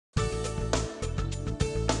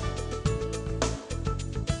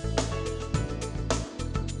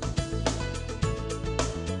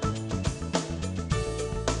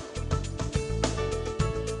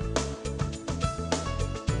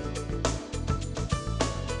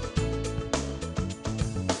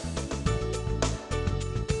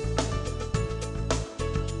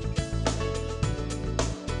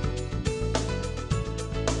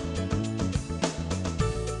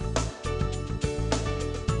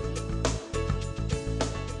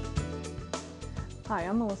Hi,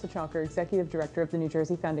 I'm Melissa Chalker, Executive Director of the New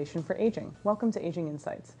Jersey Foundation for Aging. Welcome to Aging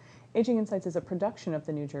Insights. Aging Insights is a production of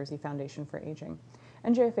the New Jersey Foundation for Aging.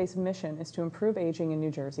 NJFA's mission is to improve aging in New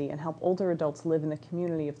Jersey and help older adults live in the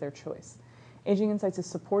community of their choice. Aging Insights is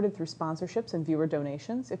supported through sponsorships and viewer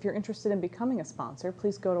donations. If you're interested in becoming a sponsor,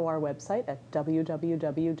 please go to our website at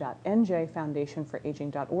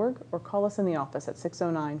www.njfoundationforaging.org or call us in the office at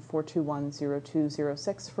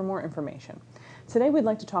 609-421-0206 for more information. Today we'd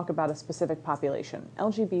like to talk about a specific population,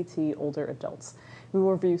 LGBT older adults. We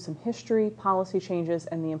will review some history, policy changes,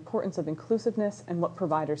 and the importance of inclusiveness and what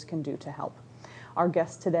providers can do to help. Our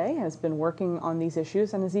guest today has been working on these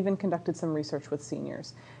issues and has even conducted some research with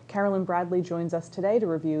seniors. Carolyn Bradley joins us today to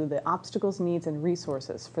review the obstacles, needs, and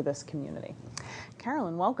resources for this community.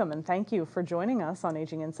 Carolyn, welcome and thank you for joining us on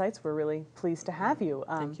Aging Insights. We're really pleased to have you.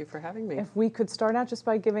 Thank you for having me. If we could start out just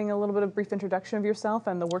by giving a little bit of brief introduction of yourself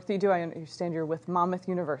and the work that you do. I understand you're with Monmouth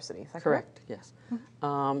University. Is that correct? Yes.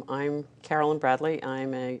 I'm Carolyn Bradley.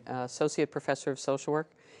 I'm an associate professor of social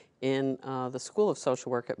work in the School of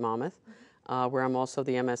Social Work at Monmouth. Where I'm also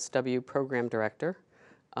the MSW program director.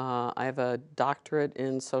 I have a doctorate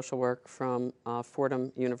in social work from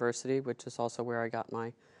Fordham University, which is also where I got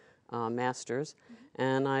my master's.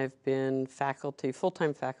 And I've been faculty,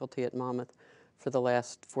 full-time faculty at Monmouth for the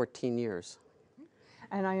last 14 years.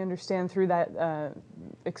 And I understand through that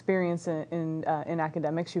experience in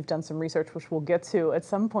academics, you've done some research, which we'll get to at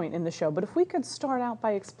some point in the show. But if we could start out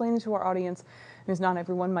by explaining to our audience, because not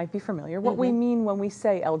everyone might be familiar, what we mean when we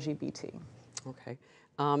say LGBT. Okay.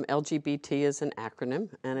 LGBT is an acronym,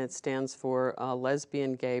 and it stands for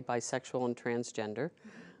lesbian, gay, bisexual, and transgender.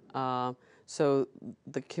 So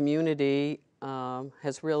the community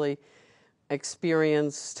has really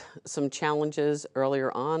experienced some challenges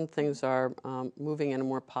earlier on. Things are moving in a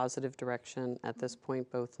more positive direction at this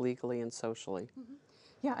point, both legally and socially.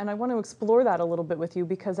 Yeah, and I want to explore that a little bit with you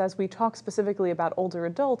because as we talk specifically about older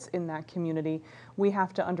adults in that community, we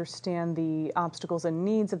have to understand the obstacles and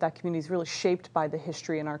needs of that community is really shaped by the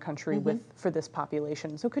history in our country for this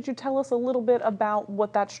population. So could you tell us a little bit about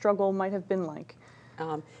what that struggle might have been like?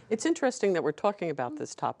 It's interesting that we're talking about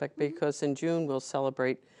this topic because in June we'll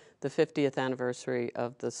celebrate the 50th anniversary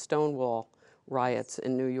of the Stonewall riots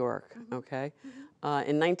in New York, okay?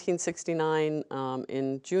 In 1969,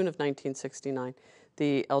 in June of 1969,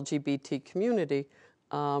 the LGBT community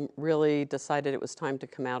really decided it was time to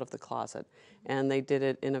come out of the closet. And they did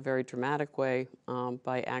it in a very dramatic way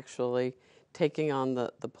by actually taking on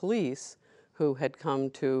the police who had come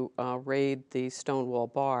to raid the Stonewall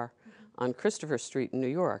Bar on Christopher Street in New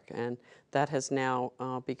York. And that has now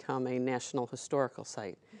become a National Historical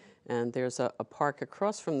Site. And there's a park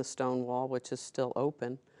across from the Stonewall, which is still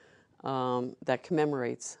open, that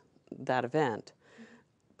commemorates that event.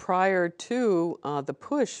 Prior to the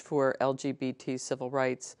push for LGBT civil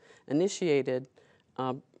rights initiated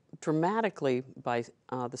dramatically by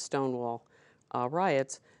the Stonewall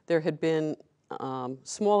riots, there had been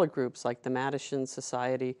smaller groups like the Madison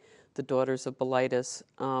Society, the Daughters of Bilitis,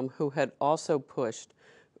 who had also pushed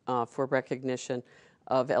for recognition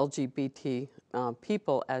of LGBT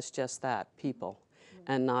people as just that, people,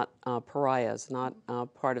 and not pariahs, not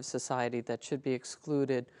part of society that should be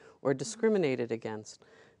excluded or discriminated against.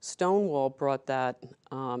 Stonewall brought that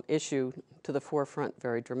issue to the forefront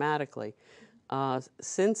very dramatically.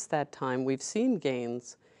 Since that time, we've seen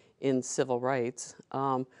gains in civil rights.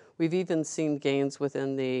 We've even seen gains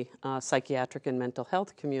within the psychiatric and mental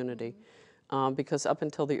health community because up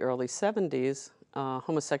until the early 70s,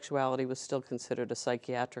 homosexuality was still considered a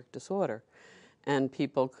psychiatric disorder. And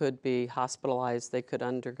people could be hospitalized, they could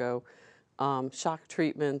undergo shock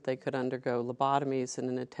treatment, they could undergo lobotomies in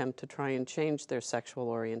an attempt to try and change their sexual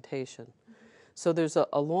orientation. So there's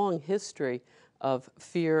a long history of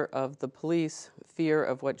fear of the police, fear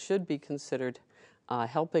of what should be considered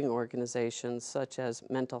helping organizations such as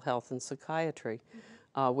mental health and psychiatry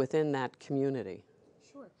within that community.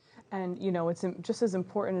 And, you know, it's just as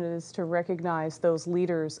important it is to recognize those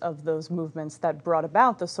leaders of those movements that brought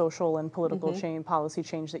about the social and political change, policy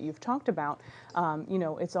change that you've talked about. You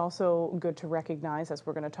know, it's also good to recognize, as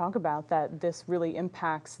we're going to talk about, that this really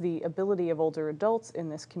impacts the ability of older adults in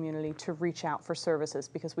this community to reach out for services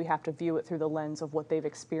because we have to view it through the lens of what they've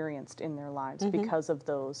experienced in their lives because of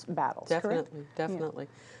those battles. Definitely, correct? Definitely.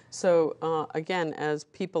 Yeah. So, again, as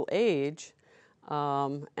people age,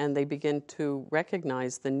 and they begin to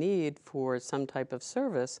recognize the need for some type of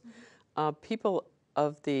service, people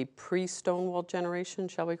of the pre-Stonewall generation,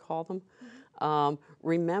 shall we call them,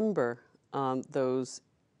 remember those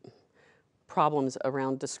problems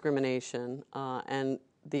around discrimination and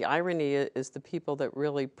the irony is the people that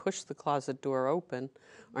really push the closet door open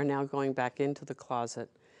are now going back into the closet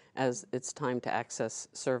as it's time to access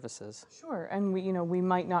services. Sure, and we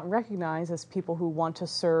might not recognize, as people who want to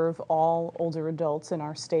serve all older adults in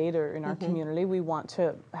our state or in our community, we want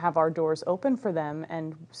to have our doors open for them,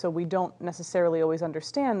 and so we don't necessarily always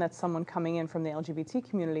understand that someone coming in from the LGBT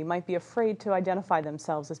community might be afraid to identify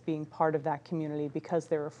themselves as being part of that community because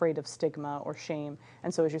they're afraid of stigma or shame,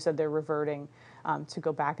 and so, as you said, they're reverting to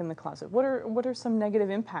go back in the closet. What are some negative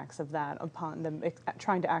impacts of that upon them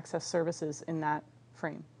trying to access services in that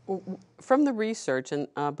frame? From the research, and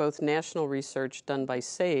both national research done by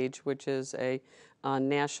SAGE, which is a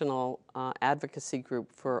national advocacy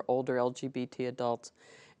group for older LGBT adults,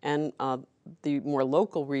 and the more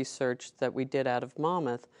local research that we did out of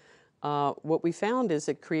Monmouth, what we found is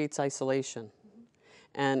it creates isolation,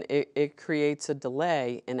 and it creates a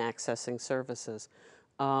delay in accessing services,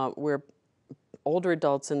 where older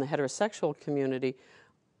adults in the heterosexual community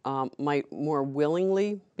might more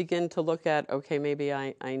willingly begin to look at, okay, maybe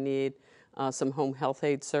I need some home health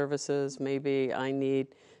aid services, maybe I need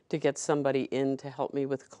to get somebody in to help me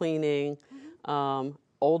with cleaning.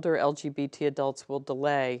 Older LGBT adults will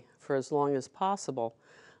delay for as long as possible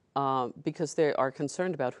because they are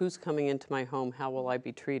concerned about who's coming into my home, how will I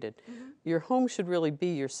be treated. Your home should really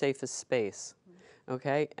be your safest space,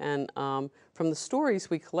 okay? And from the stories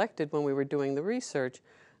we collected when we were doing the research,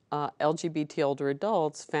 LGBT older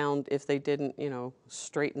adults found if they didn't,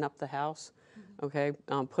 straighten up the house, okay,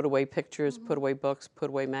 put away pictures, put away books, put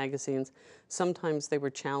away magazines, sometimes they were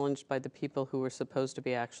challenged by the people who were supposed to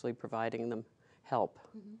be actually providing them help.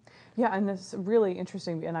 Yeah, and this is really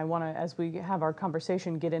interesting, and I want to, as we have our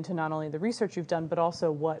conversation, get into not only the research you've done, but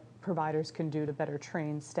also what providers can do to better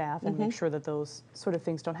train staff and make sure that those sort of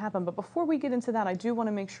things don't happen. But before we get into that, I do want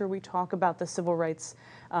to make sure we talk about the civil rights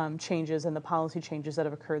changes and the policy changes that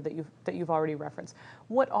have occurred that you've already referenced.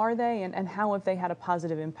 What are they, and how have they had a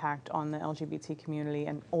positive impact on the LGBT community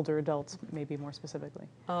and older adults, maybe more specifically?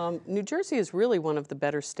 New Jersey is really one of the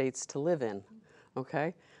better states to live in,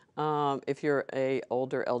 okay? If you're a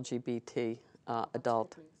older LGBT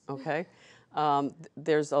adult, okay?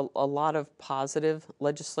 There's a lot of positive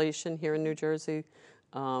legislation here in New Jersey.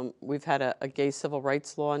 We've had a gay civil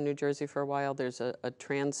rights law in New Jersey for a while. There's a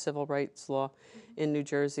trans civil rights law in New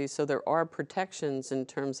Jersey. So there are protections in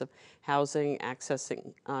terms of housing,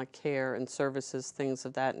 accessing care and services, things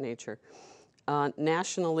of that nature.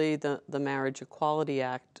 Nationally, the Marriage Equality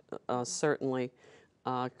Act certainly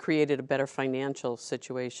created a better financial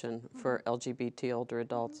situation for LGBT older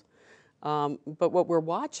adults. But what we're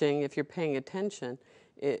watching, if you're paying attention,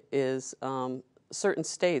 is certain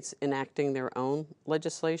states enacting their own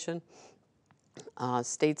legislation.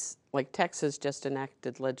 States like Texas just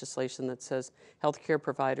enacted legislation that says healthcare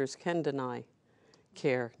providers can deny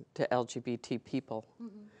care to LGBT people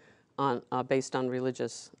based on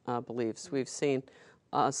religious beliefs. We've seen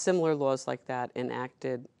similar laws like that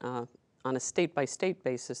enacted on a state-by-state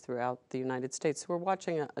basis throughout the United States. So we're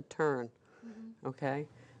watching a turn, okay?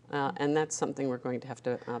 And that's something we're going to have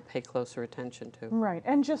to pay closer attention to. Right,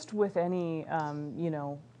 and just with any,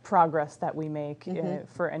 progress that we make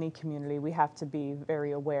for any community, we have to be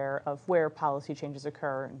very aware of where policy changes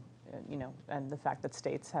occur, and the fact that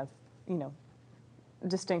states have,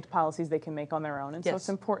 distinct policies they can make on their own. And so it's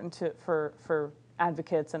important for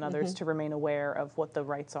advocates and others to remain aware of what the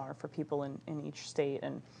rights are for people in each state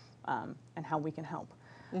and how we can help,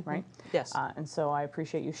 right? Yes. And so I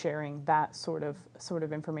appreciate you sharing that sort of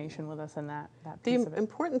information with us and that piece of it. The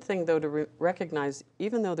important thing, though, to recognize,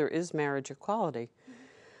 even though there is marriage equality,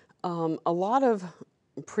 a lot of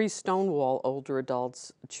pre-Stonewall older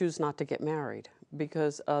adults choose not to get married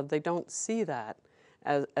because they don't see that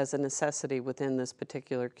as a necessity within this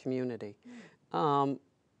particular community.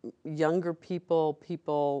 Younger people,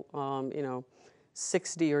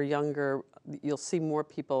 60 or younger, you'll see more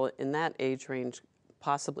people in that age range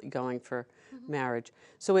possibly going for marriage.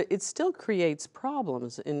 So it still creates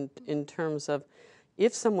problems in terms of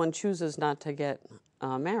if someone chooses not to get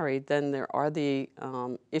married, then there are the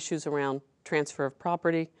issues around transfer of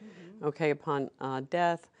property, okay, upon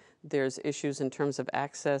death. There's issues in terms of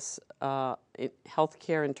access, health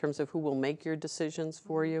care, in terms of who will make your decisions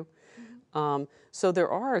for you. So there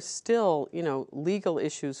are still, legal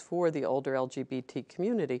issues for the older LGBT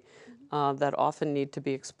community that often need to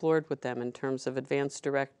be explored with them in terms of advance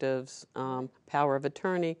directives, power of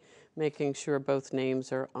attorney, making sure both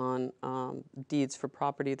names are on deeds for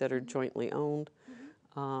property that are jointly owned.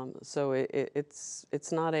 So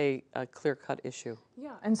it's not a clear-cut issue.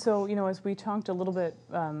 Yeah, and so, as we talked a little bit,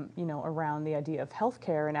 around the idea of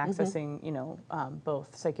healthcare and accessing,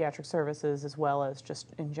 both psychiatric services as well as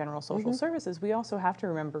just in general social services, we also have to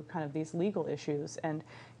remember kind of these legal issues. And,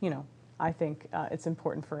 I think it's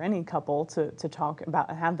important for any couple to talk about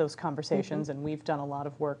and have those conversations. And we've done a lot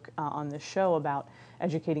of work on this show about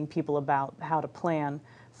educating people about how to plan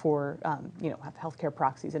for, have healthcare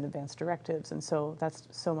proxies and advanced directives. And so that's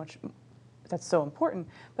so important.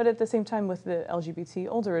 But at the same time, with the LGBT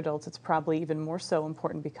older adults, it's probably even more so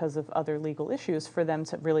important because of other legal issues for them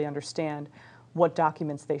to really understand what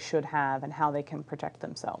documents they should have and how they can protect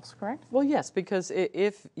themselves, correct? Well, yes, because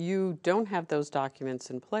if you don't have those documents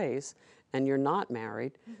in place and you're not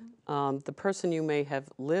married, the person you may have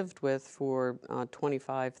lived with for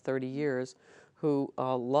 25, 30 years who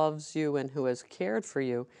loves you and who has cared for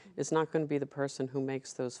you is not going to be the person who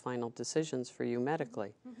makes those final decisions for you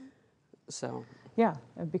medically. So yeah,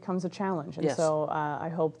 it becomes a challenge. And yes. So I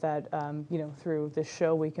hope that, through this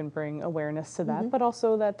show we can bring awareness to that, but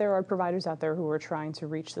also that there are providers out there who are trying to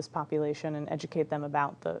reach this population and educate them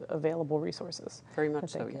about the available resources. Very much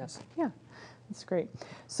so, yes. Yeah. That's great.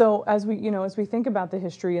 So as we think about the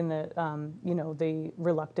history and the the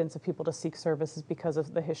reluctance of people to seek services because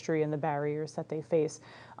of the history and the barriers that they face,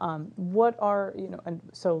 what are and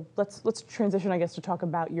so let's transition, I guess, to talk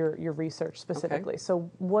about your research specifically. Okay. So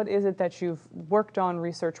what is it that you've worked on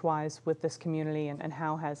research-wise with this community, and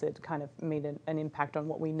how has it kind of made an impact on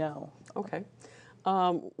what we know? Okay,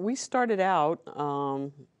 we started out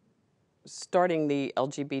starting the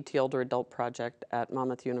LGBT older adult project at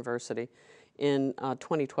Monmouth University in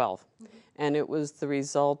 2012. And it was the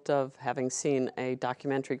result of having seen a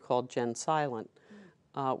documentary called Gen Silent,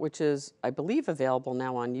 which is, I believe, available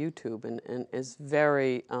now on YouTube and is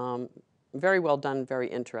very, very well done, very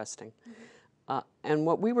interesting. And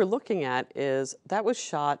what we were looking at is that was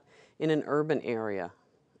shot in an urban area.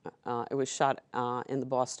 It was shot in the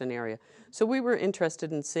Boston area. So we were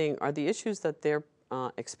interested in seeing, are the issues that they're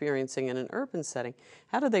experiencing in an urban setting,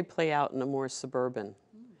 how do they play out in a more suburban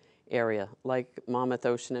area, like Monmouth,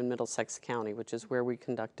 Ocean, and Middlesex County, which is where we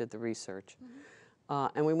conducted the research.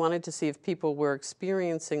 And we wanted to see if people were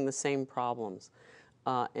experiencing the same problems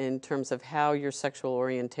in terms of how your sexual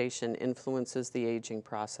orientation influences the aging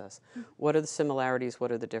process. What are the similarities? What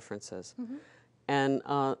are the differences? And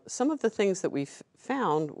some of the things that we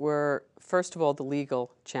found were, first of all, the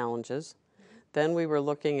legal challenges. Then we were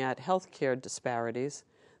looking at healthcare disparities,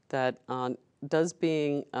 that does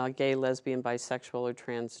being gay, lesbian, bisexual, or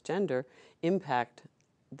transgender impact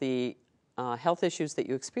the health issues that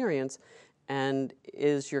you experience, and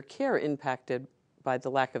is your care impacted by the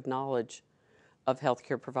lack of knowledge of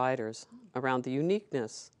healthcare providers around the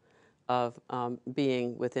uniqueness of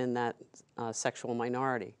being within that sexual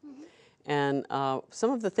minority? And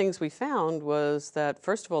some of the things we found was that,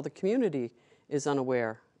 first of all, the community is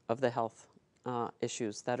unaware of the health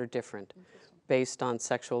issues that are different based on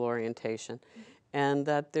sexual orientation, and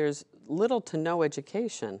that there's little to no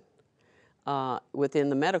education within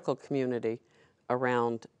the medical community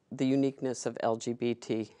around the uniqueness of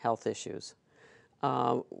LGBT health issues.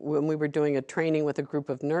 When we were doing a training with a group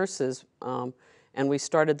of nurses, and we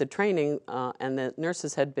started the training, and the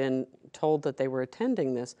nurses had been told that they were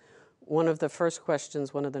attending this, one of the first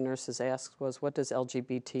questions one of the nurses asked was, what does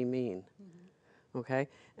LGBT mean? Okay,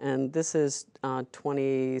 and this is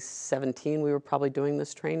 2017, we were probably doing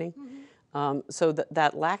this training. So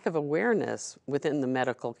that lack of awareness within the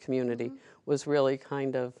medical community was really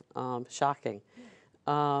kind of shocking.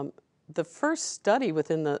 The first study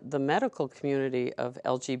within the medical community of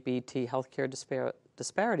LGBT healthcare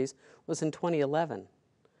disparities was in 2011,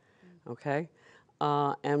 okay?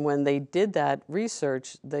 And when they did that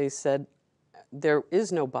research, they said there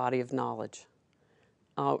is no body of knowledge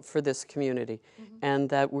for this community, and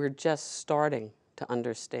that we're just starting to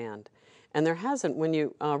understand. And there hasn't, when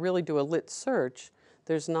you really do a lit search,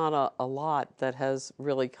 there's not a lot that has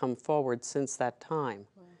really come forward since that time.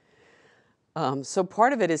 So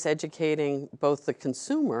part of it is educating both the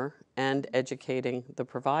consumer and educating the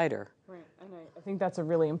provider. Right, and I think that's a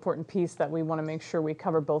really important piece, that we want to make sure we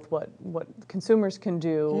cover both what consumers can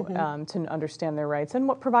do to understand their rights, and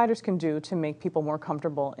what providers can do to make people more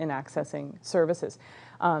comfortable in accessing services.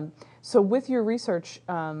 So with your research,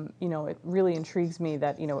 it really intrigues me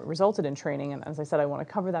that, it resulted in training, and as I said, I want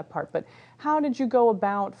to cover that part, but how did you go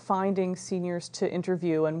about finding seniors to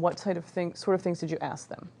interview, and what sort of things did you ask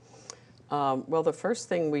them? Well, the first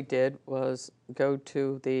thing we did was go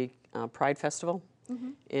to the Pride Festival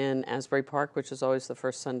in Asbury Park, which is always the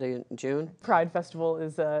first Sunday in June. Pride Festival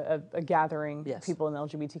is a gathering Yes. people in the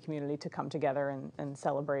LGBT community to come together and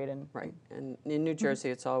celebrate. Right. And in New Jersey,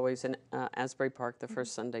 it's always in Asbury Park the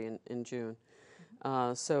first Sunday in June.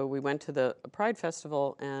 So we went to the Pride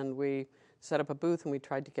Festival and we set up a booth and we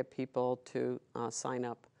tried to get people to sign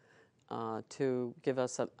up to give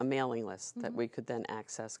us a mailing list that we could then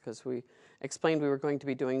access, because we explained we were going to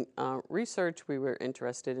be doing research. We were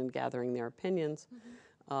interested in gathering their opinions.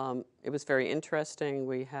 It was very interesting.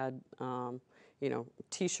 We had,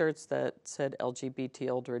 T-shirts that said LGBT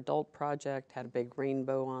Older Adult Project, had a big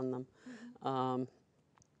rainbow on them.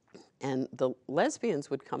 And the lesbians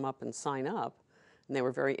would come up and sign up, and they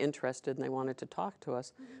were very interested and they wanted to talk to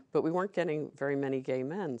us, but we weren't getting very many gay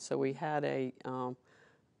men. So we had a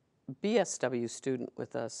BSW student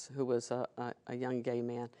with us who was a young gay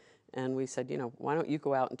man, and we said, why don't you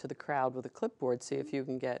go out into the crowd with a clipboard, see if you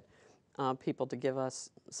can get people to give us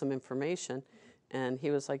some information. And he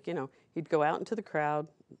was like, he'd go out into the crowd,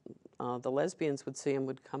 the lesbians would see him,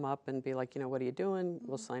 would come up and be like, what are you doing?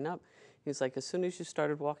 We'll sign up. He was like, as soon as you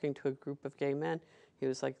started walking to a group of gay men, he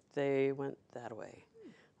was like, they went that way,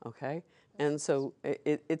 okay? And so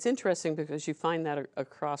it's interesting because you find that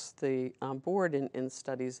across the board in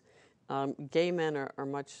studies. Gay men are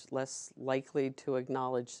much less likely to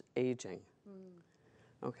acknowledge aging,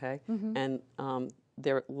 okay? And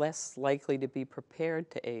they're less likely to be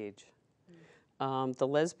prepared to age. The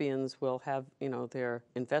lesbians will have, their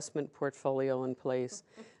investment portfolio in place.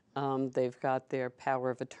 They've got their power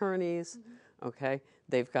of attorneys, okay?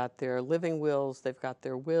 They've got their living wills, they've got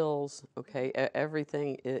their wills, okay?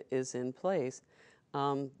 Everything is in place.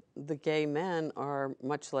 The gay men are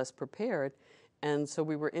much less prepared, and so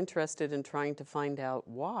we were interested in trying to find out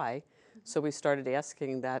why. So we started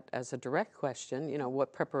asking that as a direct question,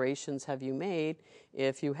 what preparations have you made?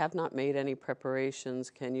 If you have not made any preparations,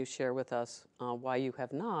 can you share with us why you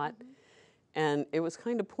have not? And it was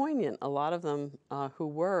kind of poignant. A lot of them who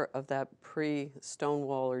were of that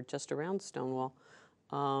pre-Stonewall or just around Stonewall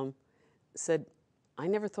said, I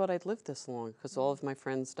never thought I'd live this long because all of my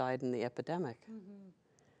friends died in the epidemic.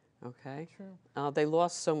 Okay? True. They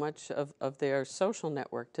lost so much of their social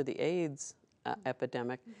network to the AIDS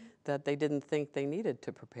epidemic that they didn't think they needed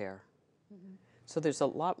to prepare. So there's a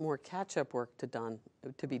lot more catch-up work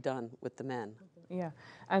to be done with the men. Yeah,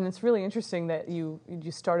 and it's really interesting that you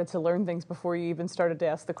started to learn things before you even started to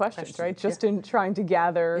ask the questions, right? Just in trying to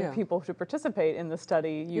gather people to participate in the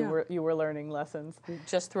study, you were learning lessons.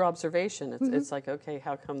 Just through observation, it's like, okay,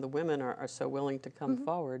 how come the women are so willing to come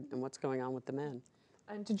forward, and what's going on with the men?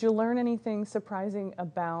 And did you learn anything surprising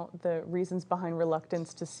about the reasons behind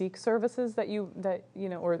reluctance to seek services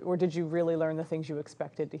or did you really learn the things you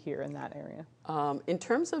expected to hear in that area? In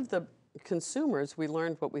terms of the consumers, we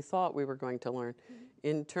learned what we thought we were going to learn.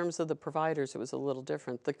 In terms of the providers, it was a little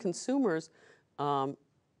different. The consumers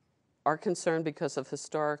are concerned because of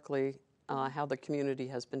historically how the community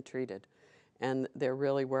has been treated. And they're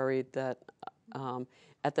really worried that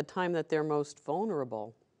at the time that they're most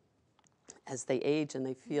vulnerable, as they age and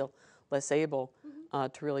they feel less able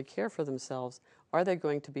to really care for themselves, are they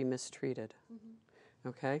going to be mistreated?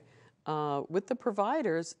 Okay? With the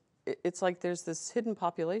providers, it's like there's this hidden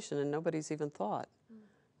population and nobody's even thought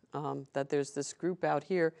that there's this group out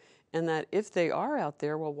here, and that if they are out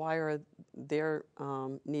there, well, why are their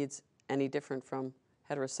needs any different from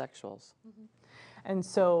heterosexuals? And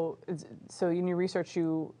so in your research,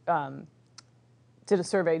 you did a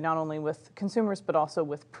survey not only with consumers but also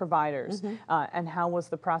with providers. And how was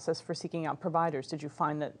the process for seeking out providers? Did you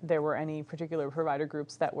find that there were any particular provider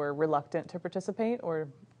groups that were reluctant to participate, or?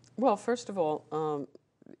 Well, first of all,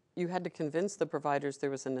 you had to convince the providers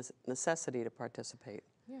there was a necessity to participate.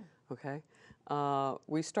 Okay?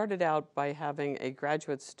 We started out by having a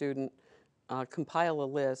graduate student compile a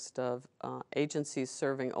list of agencies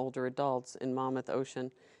serving older adults in Monmouth,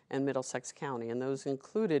 Ocean, and Middlesex County, and those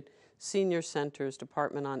included senior centers,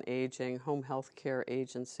 Department on Aging, home health care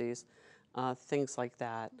agencies, things like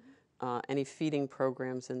that, any feeding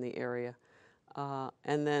programs in the area.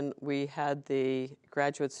 And then we had the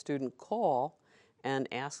graduate student call and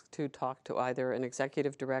ask to talk to either an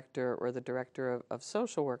executive director or the director of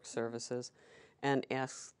social work services and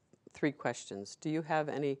ask 3 questions. Do you have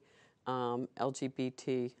any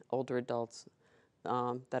LGBT older adults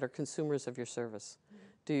that are consumers of your service?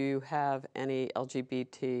 Do you have any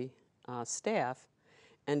LGBT staff?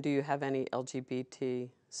 And do you have any LGBT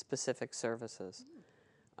specific services?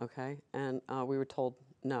 Okay, and we were told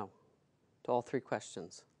no to all 3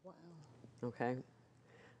 questions. Wow. Okay.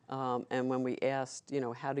 And when we asked,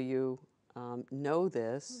 how do you know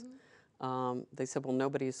this? They said, well,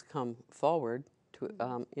 nobody's come forward to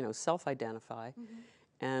to, self-identify.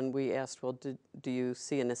 And we asked, well, do you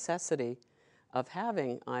see a necessity of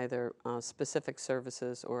having either specific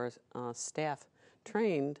services or staff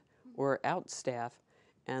trained or out staff?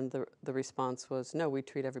 And the response was, no, we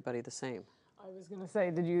treat everybody the same. I was going to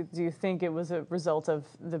say, do you think it was a result of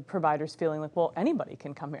the providers feeling like, well, anybody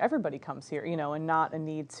can come here, everybody comes here, and not a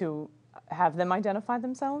need to have them identify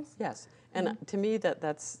themselves? Yes, and to me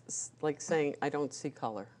that's like saying I don't see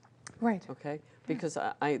color. Right. Okay, because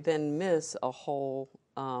I then miss a whole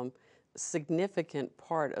significant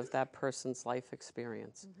part of that person's life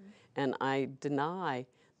experience, and I deny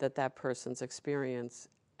that person's experience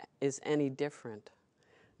is any different.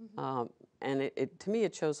 And to me,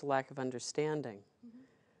 it shows a lack of understanding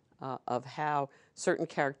of how certain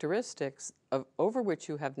characteristics over which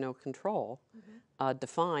you have no control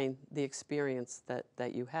define the experience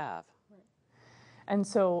that you have. Right. And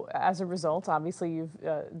so, as a result, obviously,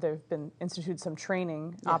 there've been instituted some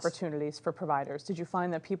training opportunities for providers. Did you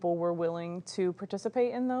find that people were willing to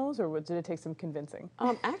participate in those, or did it take some convincing?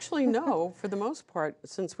 Actually, no. For the most part,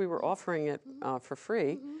 since we were offering it for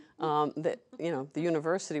free, the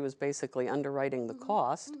university was basically underwriting the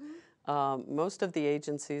cost. Most of the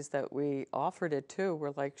agencies that we offered it to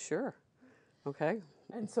were like, sure, okay.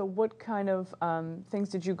 And so what kind of things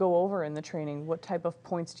did you go over in the training? What type of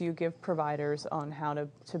points do you give providers on how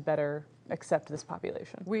to better accept this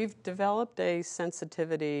population? We've developed a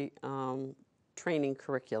sensitivity training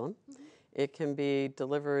curriculum. It can be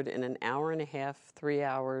delivered in an hour and a half, 3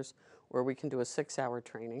 hours, or we can do a 6-hour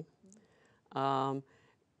training.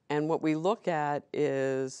 And what we look at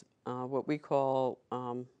is what we call,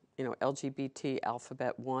 LGBT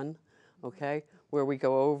Alphabet 1, okay, where we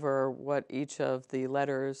go over what each of the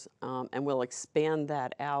letters, and we'll expand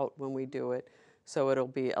that out when we do it. So it'll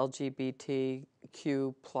be LGBTQ+,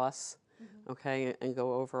 okay, and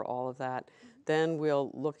go over all of that. Then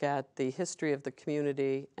we'll look at the history of the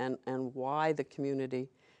community and why the community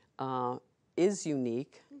is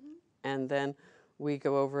unique. And then we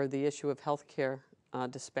go over the issue of healthcare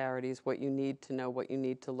disparities, what you need to know, what you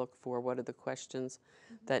need to look for, what are the questions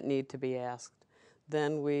that need to be asked.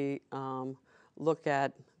 Then we look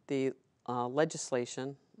at the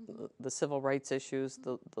legislation, the civil rights issues,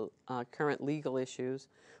 the current legal issues,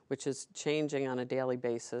 which is changing on a daily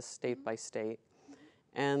basis, state by state.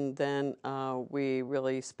 And then we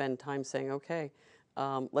really spend time saying, okay,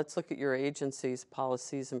 let's look at your agency's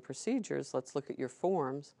policies and procedures. Let's look at your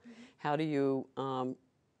forms. How do you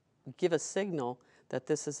give a signal that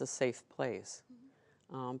this is a safe place?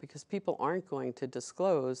 Because people aren't going to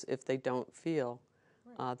disclose if they don't feel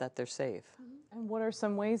that they're safe. And what are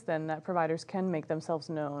some ways then that providers can make themselves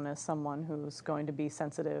known as someone who's going to be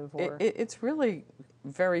sensitive? Or It's really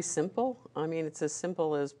very simple. I mean, it's as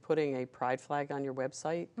simple as putting a pride flag on your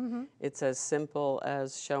website. It's as simple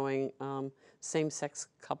as showing same-sex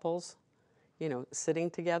couples, sitting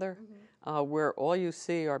together. Where all you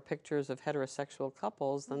see are pictures of heterosexual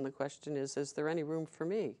couples, then the question is there any room for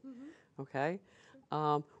me? Okay?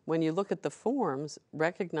 When you look at the forms,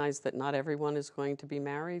 recognize that not everyone is going to be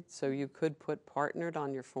married, so you could put partnered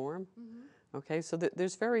on your form. Okay, so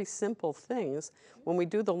there's very simple things. When we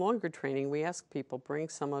do the longer training, we ask people, bring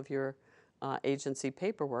some of your agency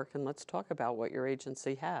paperwork and let's talk about what your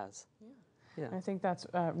agency has. Yeah. I think that's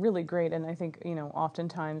really great, and I think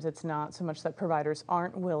oftentimes it's not so much that providers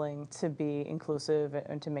aren't willing to be inclusive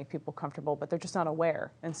and to make people comfortable, but they're just not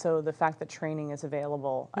aware. And so the fact that training is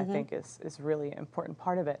available, I think, is really an important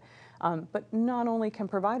part of it. But not only can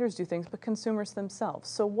providers do things, but consumers themselves.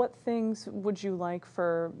 So what things would you like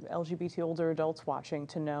for LGBT older adults watching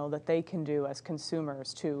to know that they can do as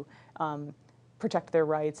consumers to protect their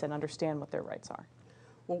rights and understand what their rights are?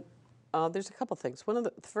 Well, there's a couple things. One of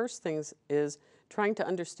the first things is trying to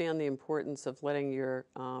understand the importance of letting your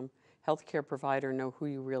healthcare provider know who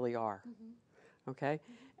you really are. Okay?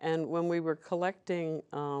 And when we were collecting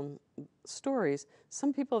stories,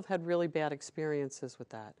 some people have had really bad experiences with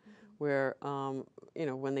that, where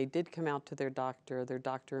when they did come out to their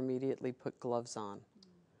doctor immediately put gloves on.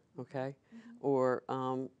 Okay? Or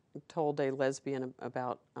told a lesbian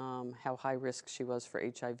about how high risk she was for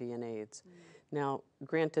HIV and AIDS. Now,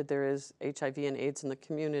 granted, there is HIV and AIDS in the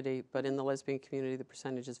community, but in the lesbian community, the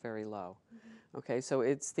percentage is very low. Okay, so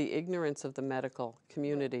it's the ignorance of the medical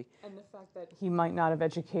community. And the fact that he might not have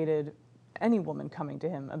educated any woman coming to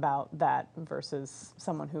him about that versus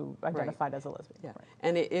someone who identified as a lesbian. Yeah. Right.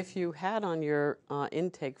 And if you had on your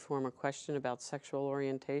intake form a question about sexual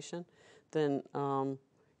orientation, then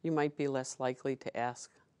you might be less likely to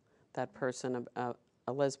ask that person, a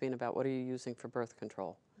lesbian, about what are you using for birth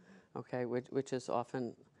control. Okay, which is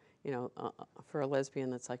often, for a lesbian,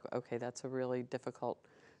 that's like, okay, that's a really difficult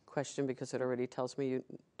question because it already tells me you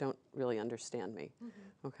don't really understand me,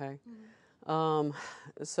 okay?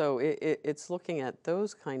 So it's looking at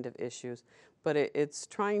those kind of issues, but it's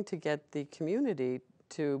trying to get the community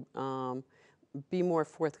to be more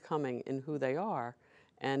forthcoming in who they are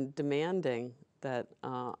and demanding that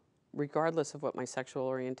regardless of what my sexual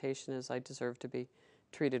orientation is, I deserve to be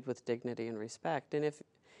treated with dignity and respect. And if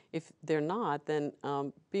they're not, then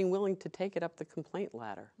being willing to take it up the complaint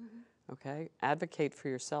ladder, okay? Advocate for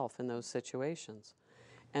yourself in those situations.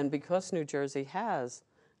 And because New Jersey has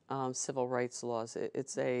civil rights laws,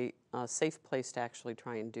 it's a safe place to actually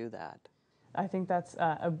try and do that. I think that's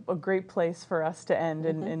a great place for us to end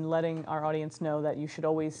in letting our audience know that you should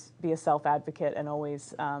always be a self-advocate and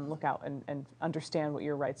always look out and understand what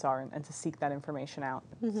your rights are and to seek that information out.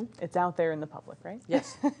 It's out there in the public, right?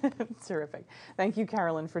 Yes. Terrific. Thank you,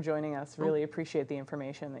 Carolyn, for joining us. Really appreciate the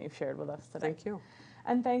information that you've shared with us today. Thank you.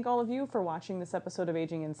 And thank all of you for watching this episode of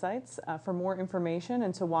Aging Insights. For more information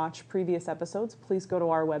and to watch previous episodes, please go to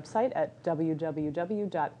our website at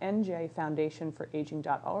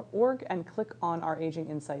www.njfoundationforaging.org and click on our Aging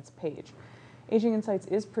Insights page. Aging Insights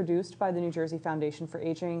is produced by the New Jersey Foundation for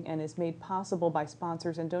Aging and is made possible by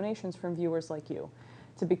sponsors and donations from viewers like you.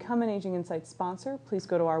 To become an Aging Insights sponsor, please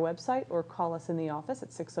go to our website or call us in the office at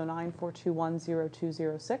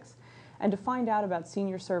 609-421-0206. And to find out about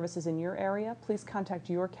senior services in your area, please contact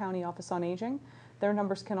your county office on aging. Their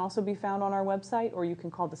numbers can also be found on our website, or you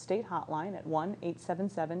can call the state hotline at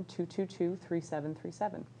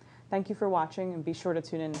 1-877-222-3737. Thank you for watching, and be sure to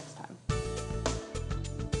tune in next time.